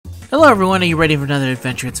Hello everyone, are you ready for another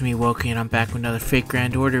adventure? It's me, Woki, and I'm back with another Fake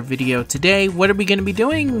Grand Order video. Today, what are we going to be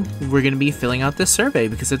doing? We're going to be filling out this survey,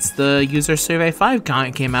 because it's the User Survey 5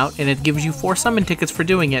 came out, and it gives you 4 summon tickets for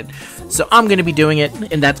doing it. So I'm going to be doing it,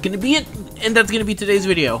 and that's going to be it. And that's going to be today's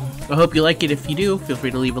video. I hope you like it. If you do, feel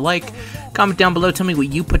free to leave a like. Comment down below, tell me what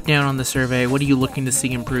you put down on the survey. What are you looking to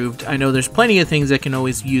see improved? I know there's plenty of things that can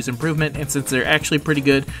always use improvement, and since they're actually pretty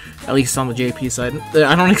good, at least on the JP side,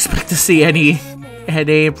 I don't expect to see any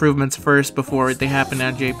NA improvements first before they happen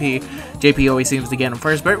on JP. JP always seems to get them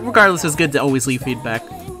first, but regardless, it's good to always leave feedback.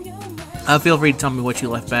 Feel free to tell me what you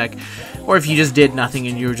left back, or if you just did nothing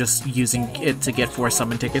and you were just using it to get 4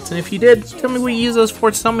 summon tickets, and if you did, tell me what you use those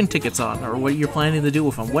 4 summon tickets on, or what you're planning to do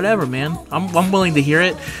with them. Whatever, man. I'm willing to hear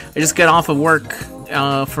it. I just got off of work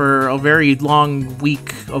for a very long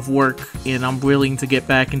week of work, and I'm willing to get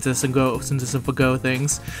back into some FGO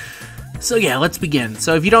things. So yeah, let's begin.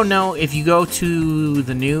 So if you don't know, if you go to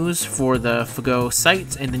the news for the FGO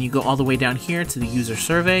site, and then you go all the way down here to the user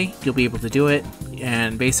survey, you'll be able to do it.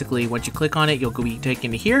 And basically, once you click on it, you'll be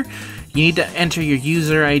taken to here. You need to enter your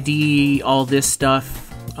user ID, all this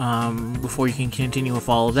stuff, before you can continue with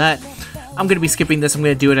all of that. I'm going to be skipping this. I'm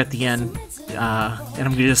going to do it at the end. And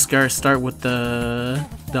I'm going to just start with the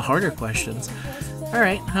harder questions.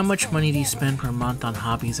 Alright, how much money do you spend per month on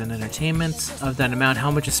hobbies and entertainment? Of that amount, how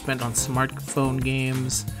much is spent on smartphone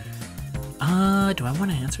games? Do I want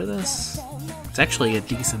to answer this? It's actually a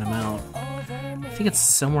decent amount. I think it's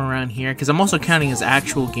somewhere around here, because I'm also counting as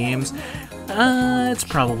actual games. It's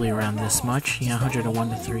probably around this much. Yeah,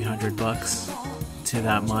 101 to 300 bucks to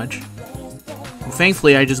that much. Well,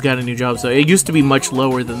 thankfully, I just got a new job, so it used to be much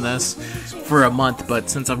lower than this for a month, but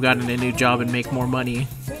since I've gotten a new job and make more money,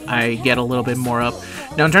 I get a little bit more up.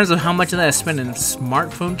 Now, in terms of how much of that I spend in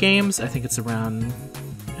smartphone games, I think it's around...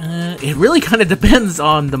 it really kind of depends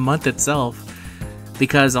on the month itself.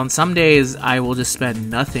 Because on some days, I will just spend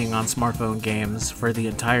nothing on smartphone games for the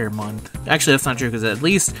entire month. Actually, that's not true, because at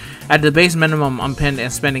least at the base minimum, I'm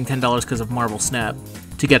spending $10 because of Marvel Snap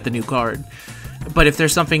to get the new card. But if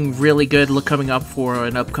there's something really good coming up for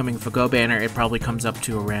an upcoming FGO banner, it probably comes up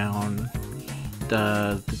to around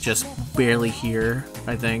just barely here,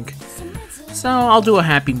 I think. So I'll do a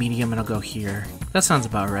happy medium and I'll go here. That sounds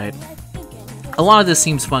about right. A lot of this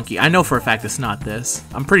seems funky. I know for a fact it's not this.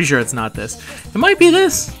 I'm pretty sure it's not this. It might be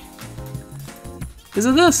this. Is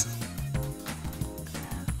it this?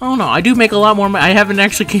 Oh no, I do make a lot more money. I haven't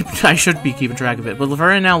actually I should be keeping track of it. But for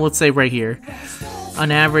right now, let's say right here.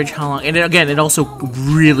 On average, how long? And again, it also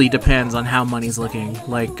really depends on how money's looking.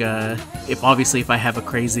 Like, if I have a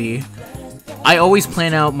crazy... I always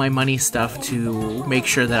plan out my money stuff to make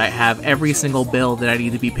sure that I have every single bill that I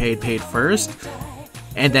need to be paid first.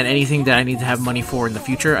 And then anything that I need to have money for in the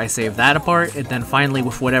future, I save that apart. And then finally,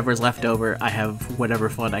 with whatever's left over, I have whatever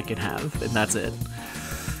fun I can have. And that's it.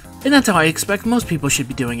 And that's how I expect most people should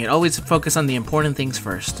be doing it. Always focus on the important things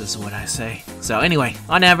first, is what I say. So anyway,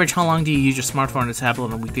 on average, how long do you use your smartphone or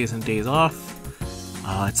tablet on weekdays and days off?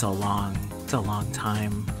 Oh, it's a long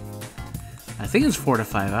time. I think it's 4 to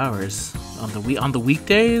 5 hours on the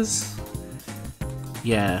weekdays.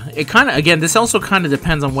 Yeah, it kind of, again, this also kind of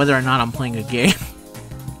depends on whether or not I'm playing a game.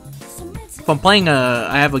 If I'm playing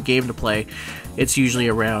I have a game to play, it's usually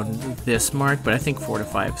around this mark, but I think 4 to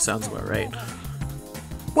 5 sounds about right.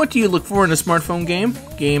 What do you look for in a smartphone game?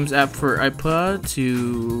 Games app for iPod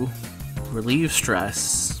to relieve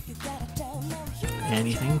stress.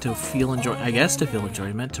 Anything to feel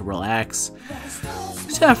enjoyment, to relax.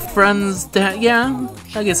 To have friends, yeah,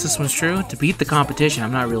 I guess this one's true. To beat the competition,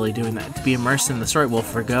 I'm not really doing that. To be immersed in the story, well,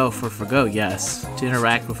 for FGO, yes. To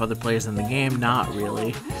interact with other players in the game, not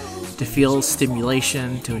really. To feel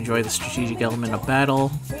stimulation, to enjoy the strategic element of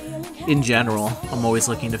battle. In general, I'm always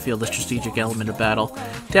looking to feel the strategic element of battle.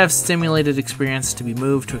 To have stimulated experience, to be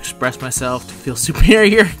moved, to express myself, to feel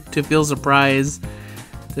superior, to feel surprise,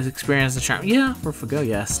 to experience the charm. Yeah, for FGO,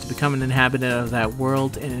 yes. To become an inhabitant of that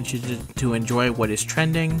world and to enjoy what is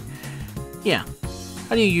trending. Yeah.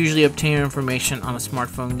 How do you usually obtain information on a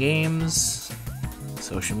smartphone games?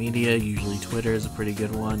 Social media, usually Twitter is a pretty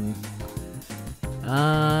good one.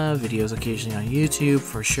 Videos occasionally on YouTube,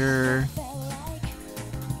 for sure.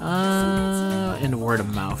 And word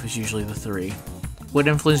of mouth is usually the 3. What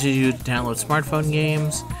influences you to download smartphone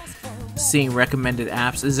games? Seeing recommended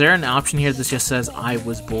apps. Is there an option here that just says I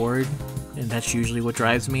was bored? And that's usually what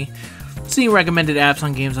drives me. Seeing recommended apps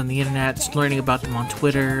on games on the internet, learning about them on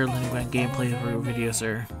Twitter, learning about gameplay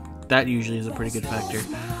videos, that usually is a pretty good factor.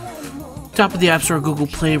 Top of the App Store, Google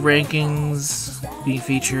Play rankings, being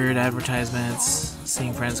featured, advertisements,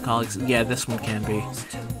 seeing friends, colleagues. Yeah, this one can be.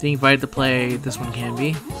 Being invited to play, this one can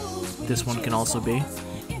be. This one can also be.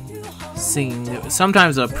 seeing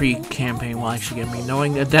sometimes a pre-campaign will actually get me.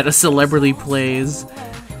 Knowing that a celebrity plays,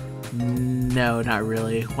 no, not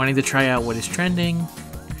really. Wanting to try out what is trending,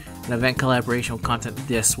 an event collaboration with content,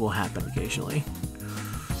 this will happen occasionally.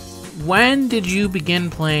 When did you begin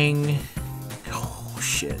playing? Oh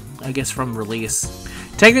shit, I guess from release.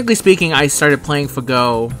 Technically speaking, I started playing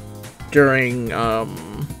Fgo during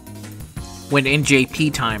when in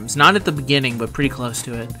JP times, not at the beginning, but pretty close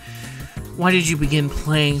to it. Why did you begin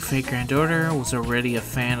playing Fate Grand Order? Was already a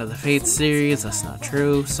fan of the Fate series. That's not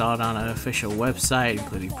true. Saw it on an official website,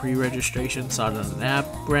 including pre-registration. Saw it on the app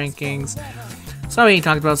rankings. Saw it being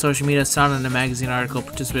talked about on social media. Saw it in a magazine article.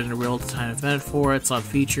 Participated in a real-time event for it. Saw it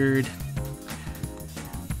featured.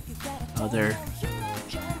 Other.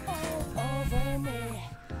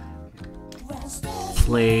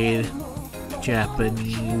 Played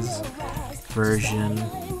Japanese version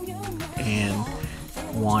and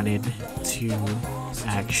wanted to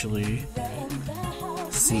actually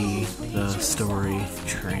see the story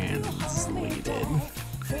translated.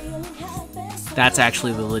 That's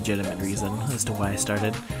actually the legitimate reason as to why I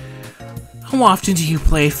started. How often do you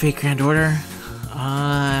play Fate Grand Order?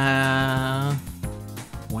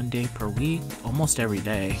 1 day per week? Almost every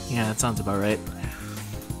day. Yeah, that sounds about right.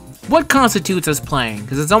 What constitutes as playing?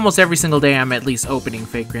 Because it's almost every single day I'm at least opening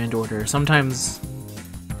Fate Grand Order. Sometimes,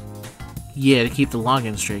 yeah, to keep the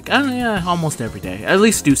login streak. Yeah, almost every day. At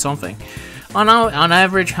least do something. On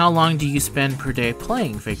average, how long do you spend per day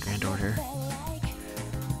playing Fate Grand Order?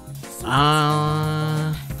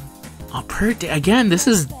 Per day. Again, this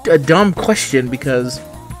is a dumb question because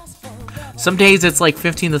some days it's like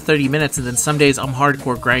 15 to 30 minutes, and then some days I'm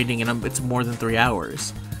hardcore grinding and it's more than 3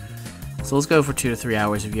 hours. So let's go for 2 to 3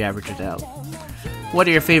 hours if you average it out. What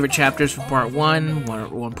are your favorite chapters from Part 1,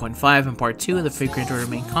 1.5, and Part 2 of the Fate Grand Order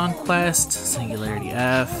Main Conquest? Singularity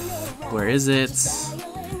F. Where is it?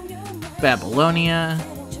 Babylonia.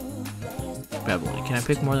 Babylonia. Can I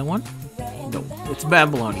pick more than one? No, it's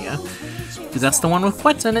Babylonia. Because that's the one with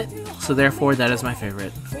what's in it. So therefore, that is my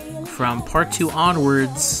favorite. From Part 2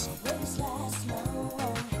 onwards,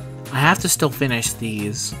 I have to still finish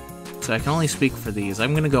these. So I can only speak for these.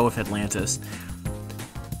 I'm gonna go with Atlantis.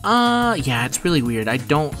 Yeah, it's really weird. I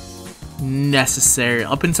don't necessarily...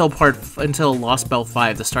 Up until Lost Belt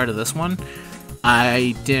 5, the start of this one,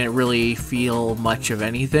 I didn't really feel much of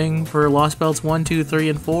anything for Lost Belts 1, 2, 3,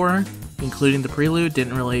 and 4, including the prelude.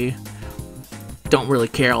 Don't really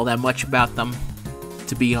care all that much about them,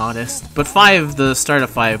 to be honest. But 5, the start of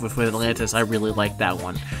 5 with Atlantis, I really like that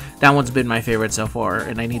one. That one's been my favorite so far,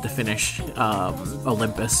 and I need to finish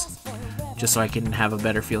Olympus, just so I can have a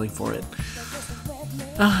better feeling for it.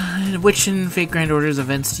 Which in Fate Grand Order's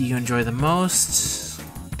events do you enjoy the most?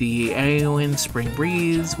 The Aowen Spring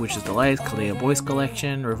Breeze, which is the Light, Kalea Boys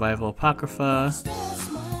Collection, Revival Apocrypha,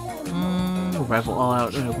 Revival All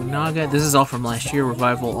Out Nobunaga. This is all from last year.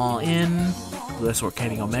 Revival All In. That's where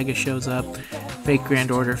Kenny Omega shows up. Fate Grand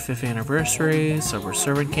Order 5th Anniversary. Silver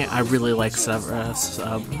Servant Camp. I really like this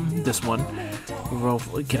one.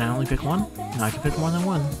 Can I only pick one? No, I can pick more than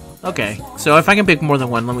one. Okay, so if I can pick more than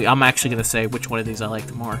one, I'm actually going to say which one of these I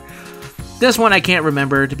liked more. This one I can't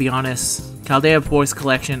remember, to be honest. Chaldea Boys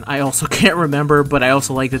Collection, I also can't remember, but I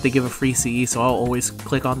also like that they give a free CE, so I'll always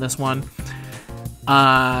click on this one.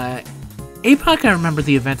 APOC, I remember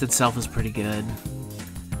the event itself is pretty good.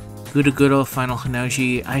 Gudo Final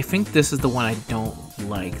Hinoji, I think this is the one I don't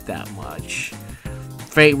like that much.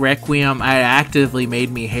 Fate Requiem, I actively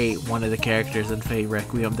made me hate one of the characters in Fate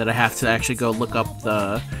Requiem that I have to actually go look up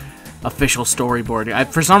the official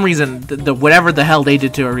storyboard. For some reason, whatever the hell they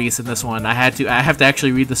did to Aris in this one, I have to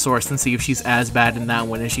actually read the source and see if she's as bad in that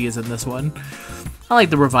one as she is in this one. I like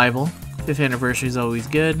the Revival. 5th Anniversary is always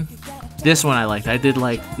good. This one I liked. I did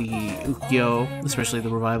like the Ukyo, especially the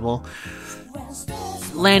Revival.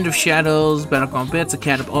 Land of Shadows, Battleground Bits,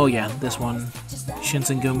 Academy. Oh yeah, this one.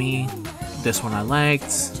 Shinsengumi. This one I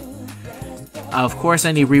liked. Of course,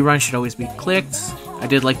 any rerun should always be clicked. I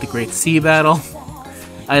did like the Great Sea Battle.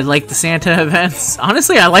 I like the Santa events.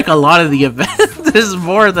 Honestly, I like a lot of the events. There's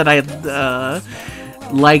more that I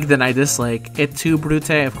like than I dislike. Et tu, Brute.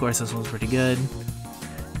 Of course, this one's pretty good.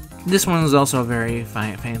 This one was also a very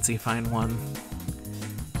fancy, fine one.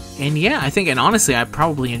 And yeah, and honestly, I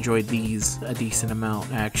probably enjoyed these a decent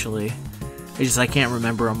amount, actually. I can't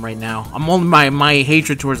remember them right now. My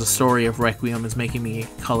hatred towards the story of Requiem is making me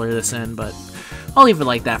color this in, but I'll leave it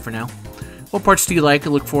like that for now. What parts do you like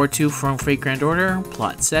to look forward to from Fate Grand Order?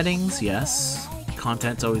 Plot settings, yes.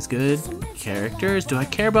 Content's always good. Characters, do I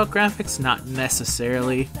care about graphics? Not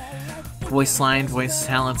necessarily. Voice line, voice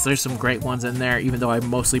talents, there's some great ones in there, even though I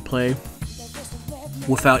mostly play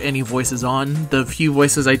without any voices on. The few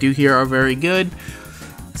voices I do hear are very good,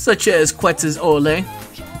 such as Quetz's Ole.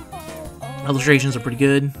 Illustrations are pretty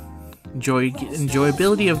good.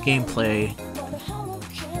 Enjoyability of gameplay.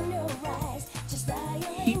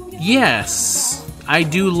 Yes, I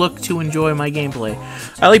do look to enjoy my gameplay.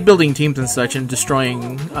 I like building teams and such, and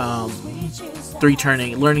destroying,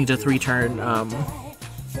 learning to 3-turn,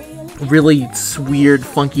 really weird,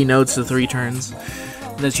 funky nodes to 3 turns.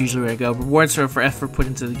 That's usually where I go. Rewards are for effort put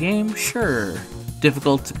into the game? Sure.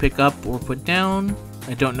 Difficult to pick up or put down?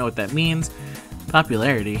 I don't know what that means.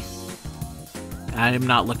 Popularity. I am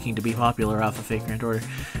not looking to be popular off of Fake Grand Order.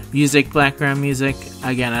 Music, background music.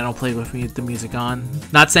 Again, I don't play with the music on.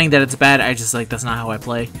 Not saying that it's bad, I just that's not how I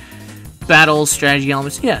play. Battles, strategy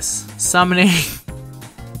elements, yes. Summoning.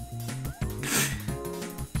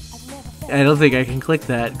 I don't think I can click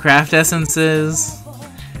that. Craft essences.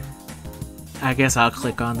 I guess I'll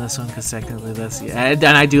click on this one because technically that's... Yeah, and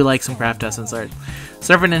I do like some craft essence art.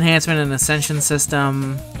 Servant enhancement and ascension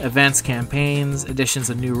system. Events, campaigns. Additions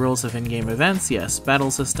of new rules of in-game events. Yes.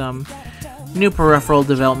 Battle system. New peripheral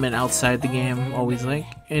development outside the game. Always like.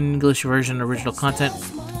 English version original content.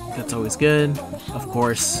 That's always good. Of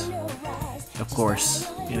course. Of course.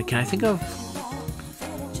 Yeah, can I think of...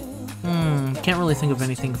 Can't really think of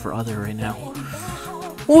anything for other right now.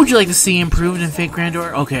 What would you like to see improved in Fake Grand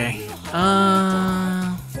Order? Okay.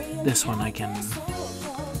 This one I can...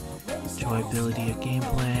 Enjoyability of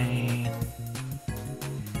gameplay.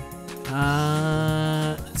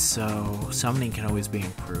 So summoning can always be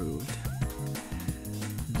improved.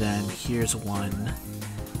 Then here's one.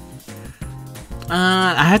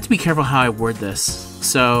 I have to be careful how I word this.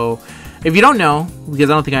 So, if you don't know,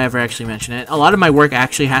 because I don't think I ever actually mentioned it, a lot of my work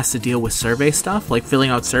actually has to deal with survey stuff, like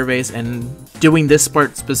filling out surveys and doing this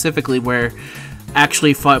part specifically where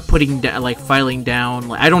actually filing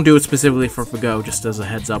down. I don't do it specifically for FGO, just as a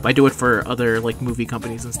heads up. I do it for other movie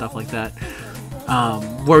companies and stuff like that,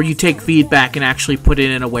 where you take feedback and actually put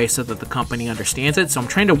it in a way so that the company understands it. So I'm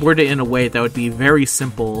trying to word it in a way that would be very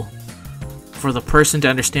simple for the person to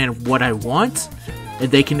understand what I want,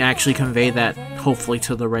 and they can actually convey that hopefully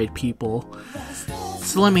to the right people.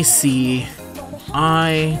 So let me see.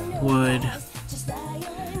 I would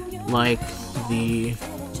like the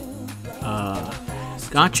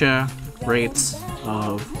gacha rates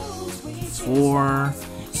of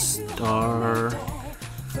 4-star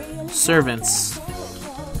servants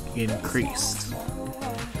increased.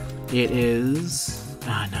 It is...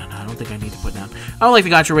 no, I don't think I need to put down. I would like the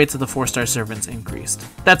gacha rates of the 4-star servants increased.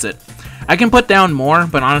 That's it. I can put down more,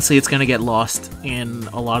 but honestly it's going to get lost in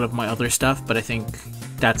a lot of my other stuff, but I think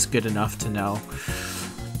that's good enough to know.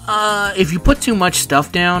 If you put too much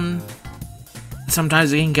stuff down,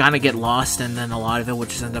 sometimes it can kind of get lost, and then a lot of it will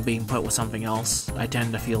just end up being put with something else, I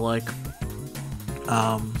tend to feel like.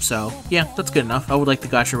 So, yeah, that's good enough. I would like the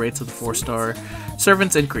gacha rates of the 4-star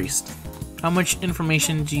servants increased. How much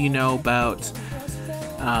information do you know about...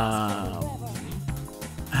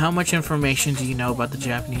 how much information do you know about the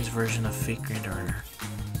Japanese version of Fake Grand Order?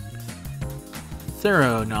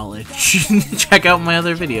 Thorough knowledge. Check out my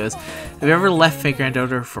other videos. Have you ever left Fake Grand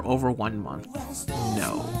Order for over 1 month?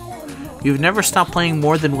 No. You've never stopped playing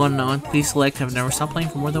more than 1 month? Please select have never stopped playing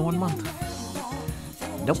for more than 1 month.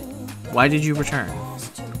 Nope. Why did you return?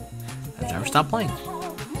 I've never stopped playing.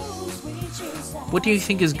 What do you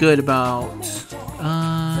think is good about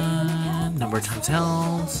number of times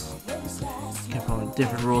held?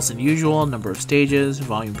 Different rules than usual, number of stages,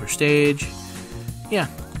 volume per stage. Yeah,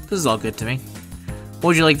 this is all good to me. What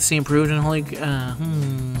would you like to see improved in Holy...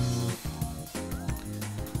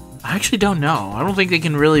 I actually don't know. I don't think they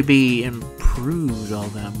can really be improved all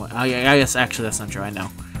that much. I guess actually that's not true, I know.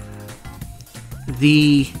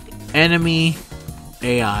 The enemy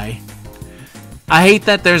AI. I hate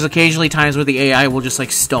that there's occasionally times where the AI will just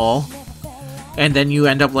stall. And then you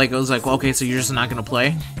end up it was okay, so you're just not gonna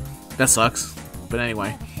play? That sucks. But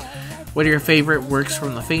anyway, what are your favorite works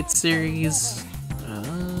from the Fate series?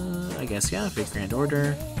 I guess, yeah, Fate Grand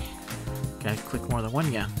Order. Gotta click more than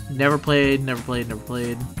one, yeah. Never played.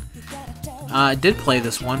 I did play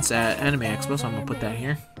this once at Anime Expo, so I'm gonna put that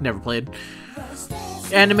here. Never played.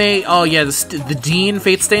 Anime, oh yeah, the Dean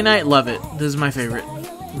Fate Stay Night, love it. This is my favorite.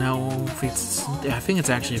 No, I think it's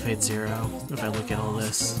actually Fate Zero, if I look at all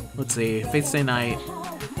this. Let's see, Fate Stay Night.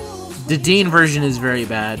 The Dean version is very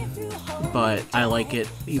bad, but I like it,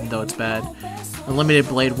 even though it's bad. Unlimited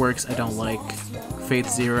Blade Works, I don't like. Fate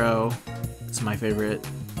Zero is my favorite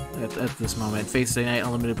at this moment. Fate Stay Night,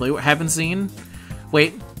 Unlimited Blade Works. Haven't seen?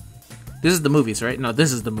 Wait. This is the movies, right? No,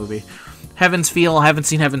 this is the movie. Heaven's Feel. I haven't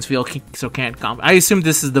seen Heaven's Feel, so can't comment. I assume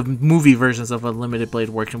this is the movie versions of Unlimited Blade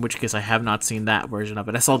Works, in which case I have not seen that version of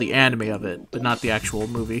it. I saw the anime of it, but not the actual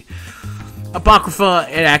movie. Apocrypha,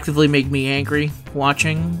 it actively made me angry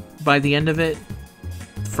watching by the end of it.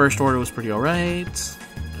 First Order was pretty alright.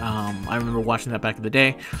 I remember watching that back in the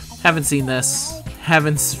day. Haven't seen this.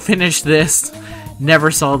 Haven't finished this. Never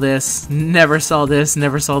saw this. Never saw this.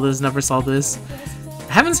 Never saw this. Never saw this.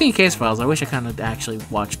 I haven't seen Case Files. I wish I kind of actually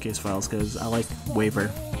watched Case Files because I like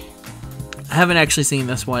Waver. I haven't actually seen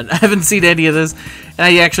this one. I haven't seen any of this. And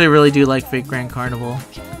I actually really do like Fate Grand Carnival.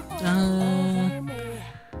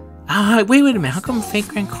 Wait a minute. How come Fate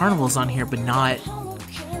Grand Carnival's on here but not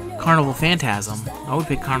Carnival Phantasm? I would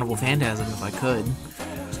pick Carnival Phantasm if I could.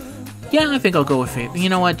 Yeah, I think I'll go with Fate. You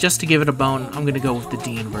know what? Just to give it a bone, I'm going to go with the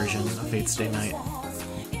Dean version of Fate Stay Night.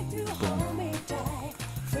 Boom.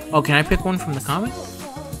 Oh, can I pick one from the comic?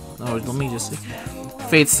 Oh, let me just see.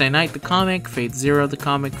 Fate Stay Night, the comic. Fate Zero, the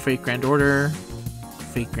comic. Fate Grand Order.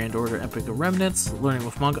 Fate Grand Order, Epic of Remnants. Learning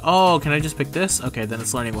with Manga. Oh, can I just pick this? Okay, then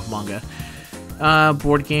it's Learning with Manga.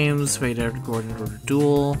 Board games. Fate Grand Order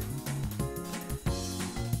Duel.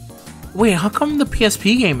 Wait, how come the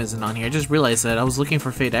PSP game isn't on here? I just realized that. I was looking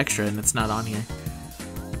for Fate Extra and it's not on here.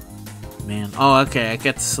 Man. Oh, okay. I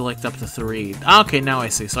get to select up to 3. Okay, now I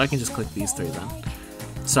see. So I can just click these 3 then.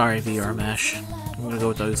 Sorry, VR Mesh. I'm gonna go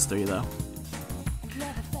with those 3 though.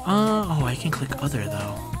 Oh, I can click other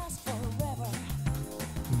though.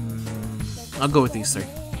 I'll go with these 3.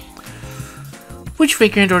 Which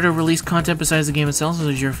Fate Grand Order release content besides the game itself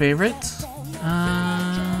is your favorite? Can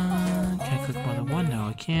I click more than one? No,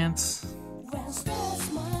 I can't.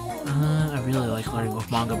 I really like Learning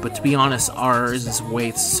with Manga, but to be honest, ours is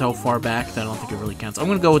way so far back that I don't think it really counts. I'm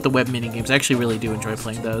gonna go with the web mini games. I actually really do enjoy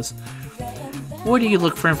playing those. Where do you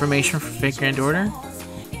look for information for Fate Grand Order?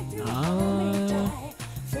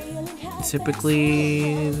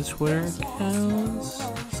 Typically the Twitter accounts,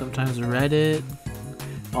 sometimes Reddit,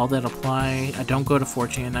 all that apply. I don't go to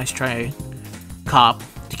 4chan. Nice try, cop.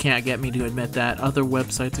 You can't get me to admit that. Other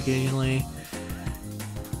websites occasionally.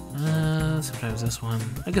 Sometimes this one.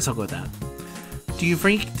 I guess I'll go with that. Do you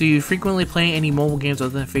frequently play any mobile games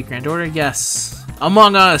other than Fate Grand Order? Yes.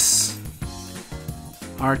 Among Us.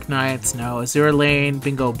 Arc Knights. No. Azure Lane.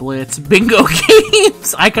 Bingo Blitz. Bingo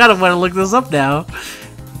Games. I kind of want to look this up now.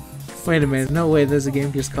 Wait a minute. No way. There's a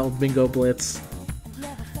game just called Bingo Blitz.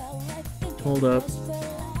 Hold up.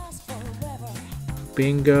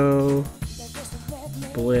 Bingo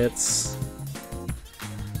Blitz.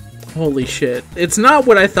 Holy shit. It's not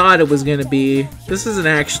what I thought it was gonna be. This isn't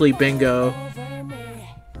actually Bingo.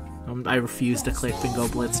 I refuse to click Bingo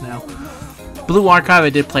Blitz now. Blue Archive I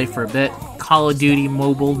did play for a bit. Call of Duty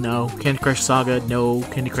Mobile, no. Candy Crush Saga, no.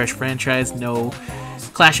 Candy Crush Franchise, no.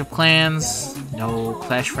 Clash of Clans, no.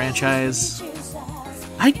 Clash Franchise.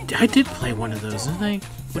 I did play one of those, didn't I?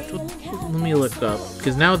 Let me look up,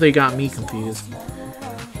 because now they got me confused.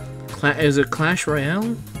 Is it Clash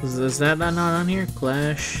Royale? Is that not on here?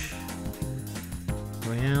 Clash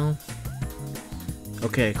Royale?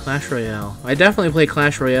 Okay, Clash Royale. I definitely played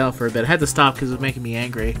Clash Royale for a bit. I had to stop because it was making me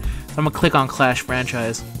angry. So I'm going to click on Clash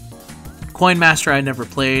Franchise. Coin Master I never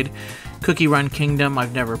played. Cookie Run Kingdom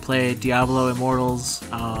I've never played. Diablo Immortals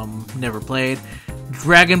never played.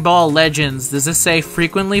 Dragon Ball Legends. Does this say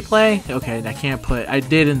frequently play? Okay, I can't put. I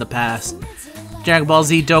did in the past. Dragon Ball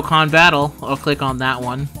Z Dokkan Battle. I'll click on that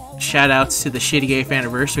one. Shoutouts to the shitty 8th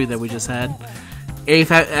anniversary that we just had.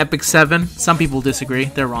 8th Epic 7. Some people disagree.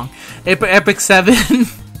 They're wrong. Epic 7.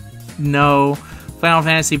 No. Final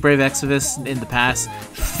Fantasy Brave Exvius in the past.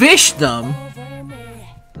 Fishdom.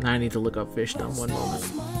 Now I need to look up Fishdom. One moment.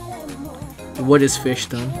 What is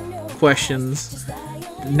Fishdom? Questions.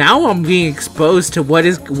 Now I'm being exposed to what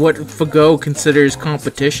FGO considers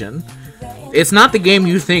competition. It's not the game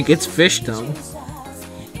you think. It's Fishdom.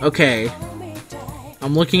 Okay.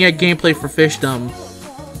 I'm looking at gameplay for Fishdom.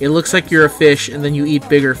 It looks like you're a fish, and then you eat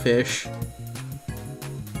bigger fish.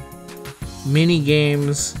 Mini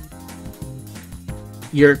games.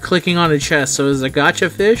 You're clicking on a chest, so is a gacha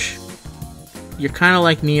fish? You're kind of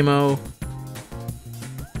like Nemo.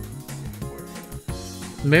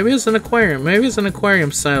 Maybe it's an aquarium. Maybe it's an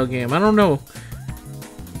aquarium-style game. I don't know.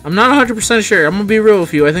 I'm not 100% sure. I'm gonna be real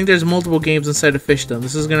with you. I think there's multiple games inside of Fishdom.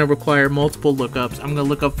 This is gonna require multiple lookups. I'm gonna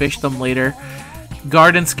look up Fishdom later.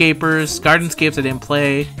 Gardenscapes I didn't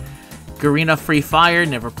play. Garena Free Fire,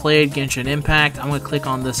 never played. Genshin Impact, I'm gonna click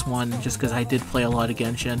on this one just because I did play a lot of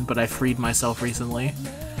Genshin, but I freed myself recently.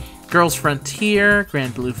 Girls Frontier,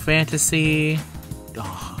 Grand Blue Fantasy.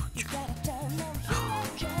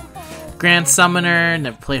 Grand Summoner,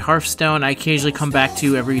 never played Hearthstone. I occasionally come back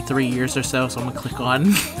to every 3 years or so, so I'm gonna click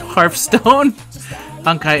on Hearthstone.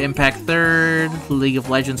 Honkai Impact 3rd, League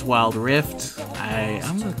of Legends Wild Rift.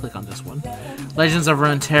 I'm gonna click on this one. Legends of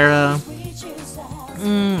Runeterra.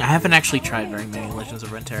 I haven't actually tried very many Legends of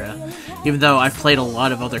Runeterra. Even though I've played a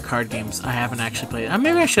lot of other card games, I haven't actually played it.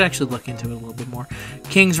 Maybe I should actually look into it a little bit more.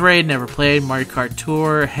 King's Raid, never played. Mario Kart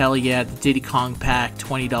Tour, hell yeah. The Diddy Kong pack,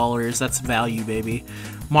 $20. That's value, baby.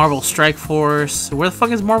 Marvel Strike Force. Where the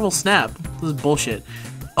fuck is Marvel Snap? This is bullshit.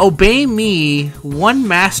 Obey Me, one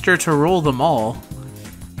master to rule them all.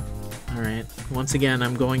 Alright, once again,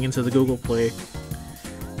 I'm going into the Google Play.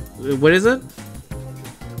 What is it?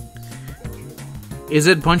 Is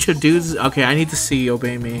it a bunch of dudes? Okay, I need to see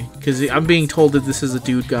Obey Me, because I'm being told that this is a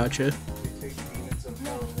dude gacha.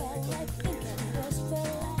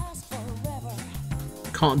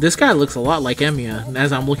 This guy looks a lot like Emiya,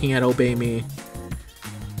 as I'm looking at Obey Me.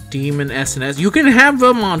 Demon SNS. You can have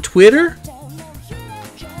them on Twitter?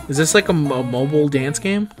 Is this like a mobile dance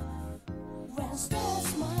game?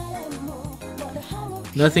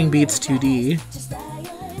 Nothing beats 2D.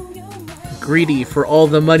 Greedy for all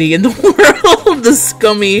the money in the world. The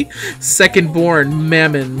scummy second-born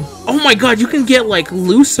Mammon. Oh my god, you can get like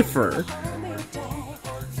Lucifer.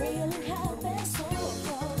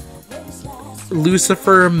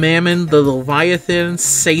 Lucifer, Mammon, the Leviathan,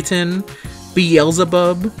 Satan,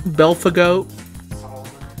 Beelzebub, Belphegor,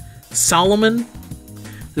 Solomon.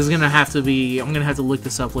 This is gonna have to be. I'm gonna have to look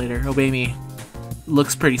this up later. Obey Me.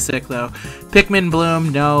 Looks pretty sick though. Pikmin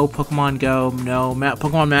Bloom, no. Pokemon Go, no.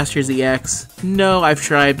 Pokemon Masters EX, no. I've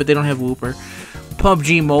tried, but they don't have Wooper.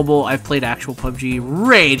 PUBG Mobile, I've played actual PUBG.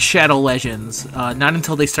 Raid Shadow Legends, not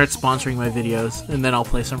until they start sponsoring my videos, and then I'll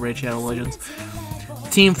play some Raid Shadow Legends.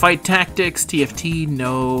 Team Fight Tactics, TFT,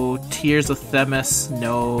 no. Tears of Themis,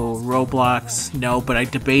 no. Roblox, no. But I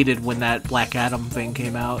debated when that Black Adam thing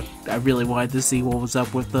came out. I really wanted to see what was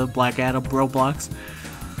up with the Black Adam Roblox.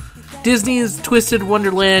 Disney's Twisted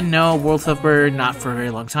Wonderland, no. World Tough Bird, not for a very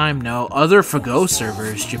long time, no. Other FGO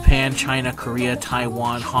servers, Japan, China, Korea,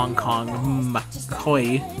 Taiwan, Hong Kong,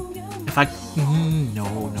 Makoi. If I...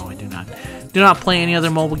 no, I do not. Do not play any other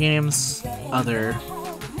mobile games. Other...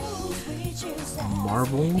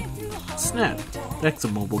 Marvel Snap. That's a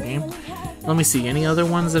mobile game. Let me see, any other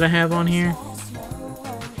ones that I have on here?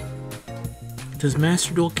 Does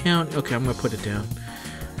Master Duel count? Okay, I'm gonna put it down.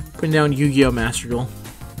 Putting down Yu-Gi-Oh! Master Duel.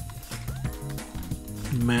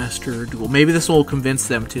 Master Duel. Maybe this will convince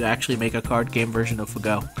them to actually make a card game version of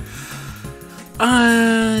FGO.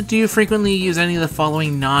 Do you frequently use any of the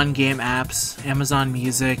following non-game apps? Amazon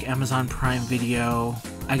Music, Amazon Prime Video.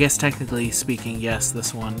 I guess technically speaking, yes,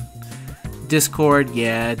 this one. Discord,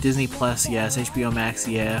 yeah. Disney Plus, yes. HBO Max,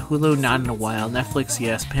 yeah. Hulu, not in a while. Netflix,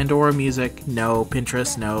 yes. Pandora Music, no.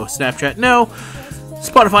 Pinterest, no. Snapchat, no.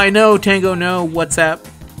 Spotify, no. Tango, no. WhatsApp.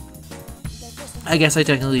 I guess I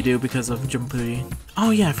technically do because of Jumputi. Oh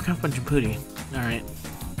yeah, I forgot about Jumputi. Alright.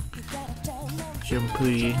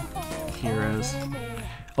 Jumputi Heroes.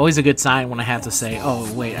 Always a good sign when I have to say,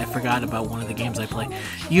 oh wait, I forgot about one of the games I play.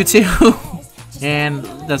 YouTube. And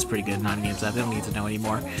that's pretty good, non-games app. They don't need to know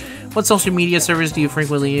anymore. What social media service do you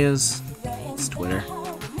frequently use? It's Twitter.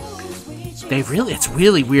 It's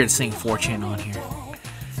really weird seeing 4chan on here.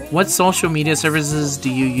 What social media services do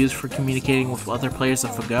you use for communicating with other players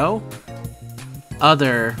of FGO?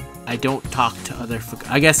 I don't talk to other FGO.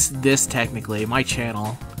 I guess this technically, my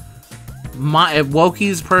channel.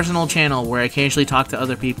 Wokie's personal channel where I occasionally talk to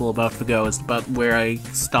other people about FGO is about where I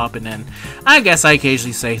stop and end. I guess I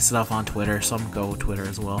occasionally say stuff on Twitter, so I'm gonna go with Twitter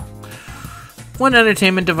as well. What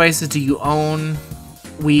entertainment devices do you own?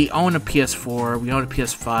 We own a PS4, we own a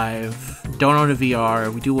PS5, don't own a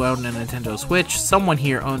VR, we do own a Nintendo Switch, someone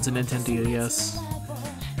here owns a Nintendo DS.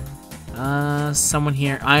 Someone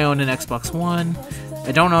here, I own an Xbox One,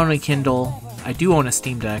 I don't own a Kindle, I do own a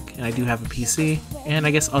Steam Deck, and I do have a PC, and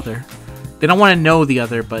I guess other. They don't want to know the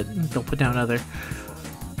other, but they'll put down other.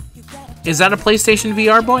 Is that a PlayStation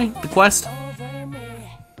VR, boy? The Quest?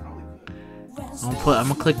 I'm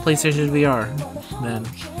gonna click PlayStation VR. Then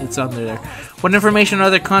it's under there. What information or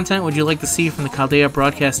other content would you like to see from the Chaldea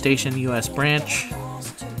Broadcast Station US branch?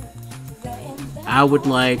 I would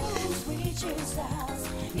like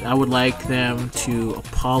them to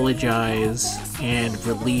apologize and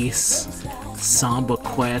release Samba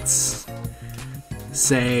Quets.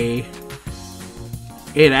 Say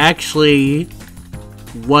it actually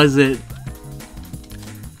wasn't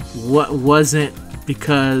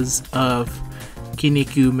because of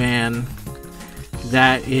Kiniku Man.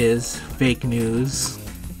 That is fake news.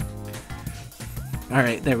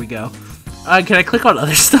 Alright, there we go. Can I click on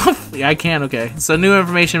other stuff? Yeah, I can, okay. So new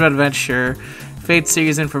information about events, sure. Fate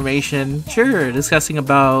series information, sure. Discussing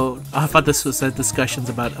about, I thought this was discussions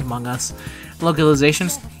about Among Us.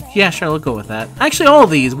 Localizations, yeah, sure, I'll go with that. Actually, all of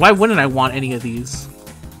these, why wouldn't I want any of these?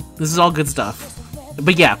 This is all good stuff.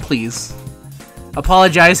 But yeah, please.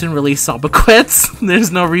 Apologize and release Samba quits.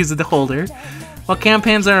 There's no reason to hold her. What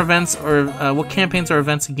campaigns or events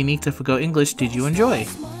unique to Fgo English did you enjoy?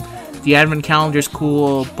 The admin calendar's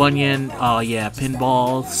cool. Bunyan, oh yeah,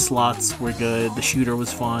 pinball, slots were good. The shooter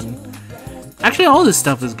was fun. Actually, all this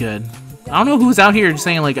stuff is good. I don't know who's out here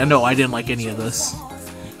saying like, no, I didn't like any of this.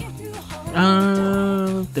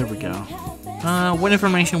 There we go. What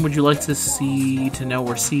information would you like to know,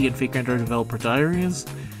 or see in Fake Render Developer Diaries?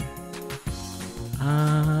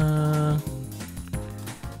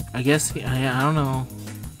 I guess, I don't know.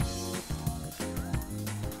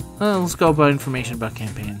 Let's go about information about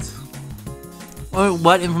campaigns. Or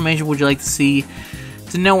what information would you like to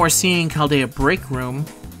know or see in Chaldea Break Room?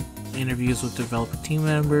 Interviews with developer team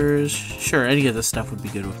members. Sure, any of this stuff would be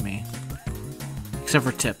good with me. Except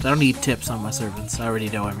for tips. I don't need tips on my servants. I already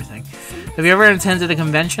know everything. Have you ever attended a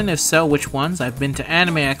convention? If so, which ones? I've been to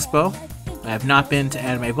Anime Expo. I have not been to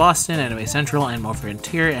Anime Boston, Anime Central, Anime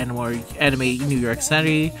Frontier, Anime New York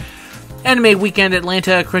City, Anime Weekend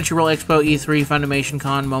Atlanta, Crunchyroll Expo, E3, Funimation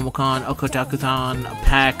Con, MomoCon, Okotaku-Con,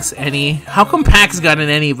 PAX, Any. How come PAX got an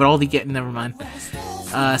Any, but all the never mind.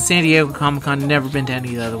 San Diego Comic-Con, never been to any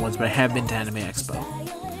of the other ones, but I have been to Anime Expo.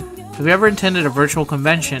 Have you ever attended a virtual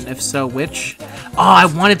convention? If so, which? Oh, I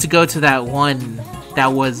wanted to go to that one.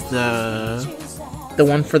 That was the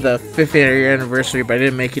one for the 5th year anniversary, but I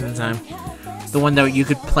didn't make it in time. The one that you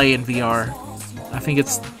could play in VR. I think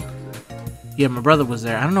it's... Yeah, my brother was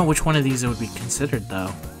there. I don't know which one of these it would be considered,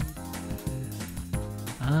 though.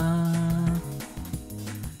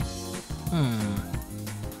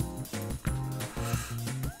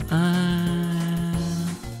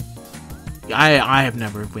 I have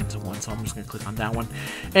never been to one, so I'm just going to click on that one.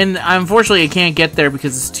 And unfortunately, I can't get there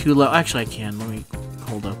because it's too low. Actually, I can.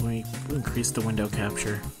 Hold up. Let me increase the window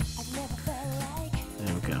capture.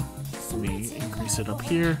 There we go. Let me increase it up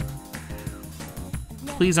here.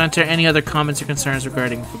 Please enter any other comments or concerns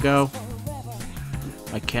regarding Fgo.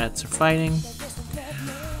 My cats are fighting.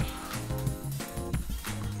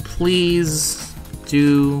 Please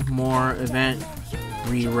do more event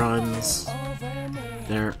reruns.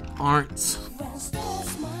 There aren't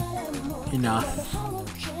enough.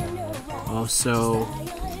 Also,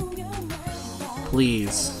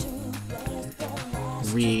 please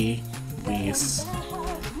release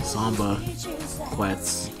Samba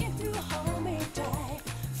Quets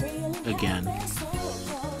again.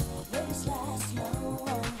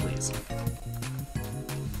 Please.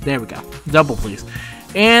 There we go. Double please.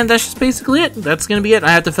 And that's just basically it. That's going to be it. I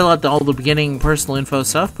have to fill out all the beginning personal info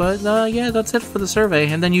stuff, but yeah, that's it for the survey.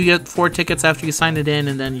 And then you get 4 tickets after you sign it in,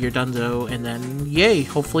 and then you're done, and then yay,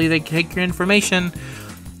 hopefully they take your information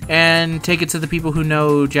and take it to the people who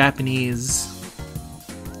know Japanese,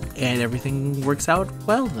 and everything works out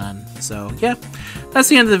well then. So yeah, that's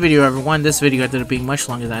the end of the video, everyone. This video ended up being much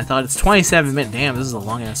longer than I thought. It's 27 minutes. Damn, this is a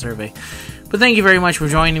long ass survey. But thank you very much for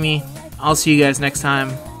joining me. I'll see you guys next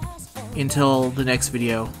time. Until the next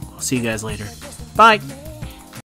video, I'll see you guys later. Bye!